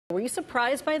Were you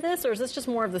surprised by this, or is this just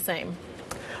more of the same?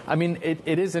 I mean,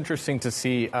 it is interesting to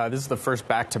see. This is the first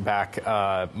back-to-back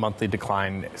monthly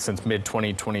decline since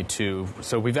mid-2022.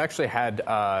 So we've actually had,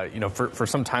 for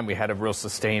some time we had a real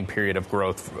sustained period of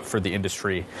growth for the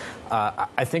industry.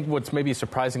 I think what's maybe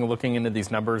surprising looking into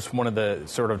these numbers, one of the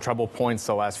sort of trouble points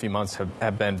the last few months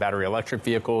have been battery electric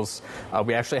vehicles.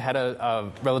 We actually had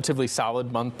a relatively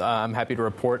solid month, I'm happy to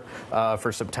report,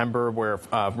 for September, where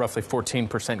roughly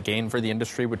 14% gain for the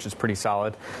industry, which is pretty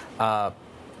solid.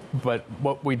 But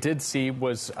what we did see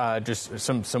was just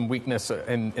some weakness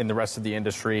in the rest of the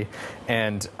industry,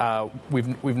 and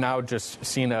we've now just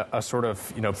seen a sort of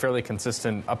fairly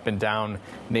consistent up and down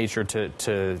nature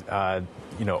to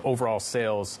overall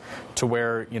sales, to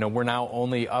where we're now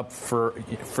only up for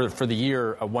the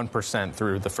year 1%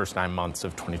 through the first 9 months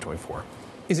of 2024.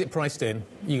 Is it priced in?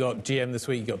 You got GM this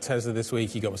week, you got Tesla this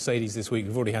week, you got Mercedes this week.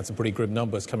 We've already had some pretty grim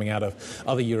numbers coming out of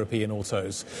other European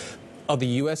autos. Are the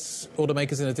US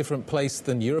automakers in a different place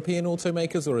than European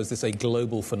automakers, or is this a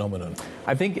global phenomenon?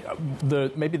 I think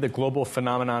maybe the global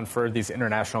phenomenon for these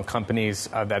international companies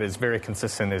that is very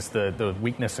consistent is the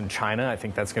weakness in China. I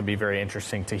think that's going to be very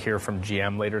interesting to hear from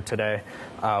GM later today.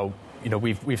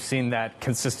 We've seen that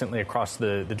consistently across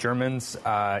the Germans.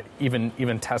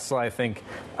 Even Tesla, I think,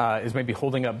 is maybe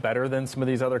holding up better than some of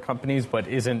these other companies, but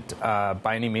isn't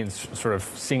by any means sort of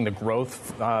seeing the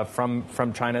growth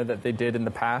from China that they did in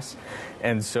the past.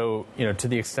 And so, to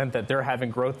the extent that they're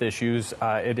having growth issues,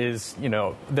 it is,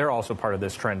 they're also part of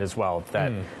this trend as well.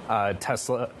 That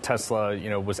Tesla,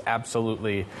 was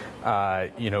absolutely,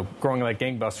 growing like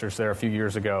gangbusters there a few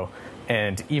years ago.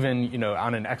 And even,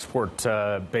 on an export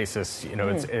basis,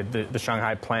 the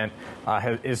Shanghai plant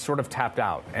is sort of tapped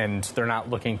out, and they're not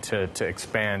looking to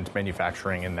expand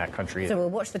manufacturing in that country. So we'll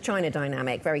watch the China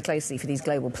dynamic very closely for these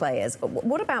global players.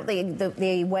 What about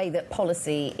the way that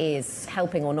policy is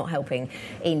helping or not helping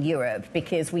in Europe?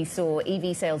 Because we saw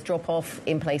EV sales drop off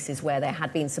in places where there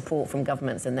had been support from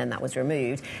governments, and then that was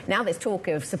removed. Now there's talk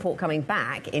of support coming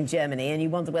back in Germany, and you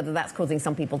wonder whether that's causing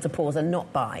some people to pause and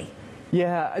not buy.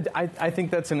 Yeah, I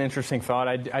think that's an interesting thought.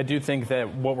 I do think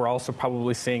that what we're also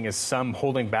probably seeing is some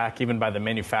holding back even by the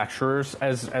manufacturers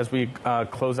as we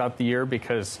close out the year,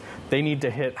 because they need to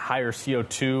hit higher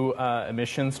CO2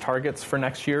 emissions targets for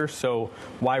next year. So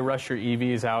why rush your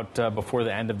EVs out before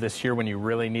the end of this year when you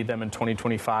really need them in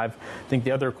 2025? I think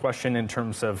the other question in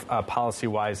terms of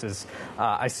policy-wise is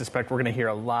I suspect we're going to hear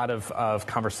a lot of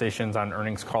conversations on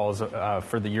earnings calls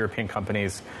for the European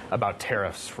companies about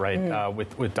tariffs, right,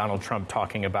 with Donald Trump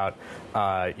talking about,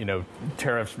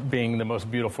 tariffs being the most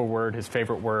beautiful word, his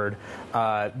favorite word.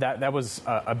 That was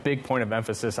a big point of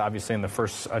emphasis, obviously, in the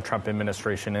first Trump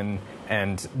administration,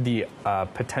 and the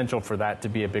potential for that to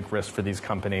be a big risk for these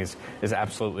companies is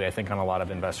absolutely, I think, on a lot of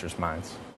investors' minds.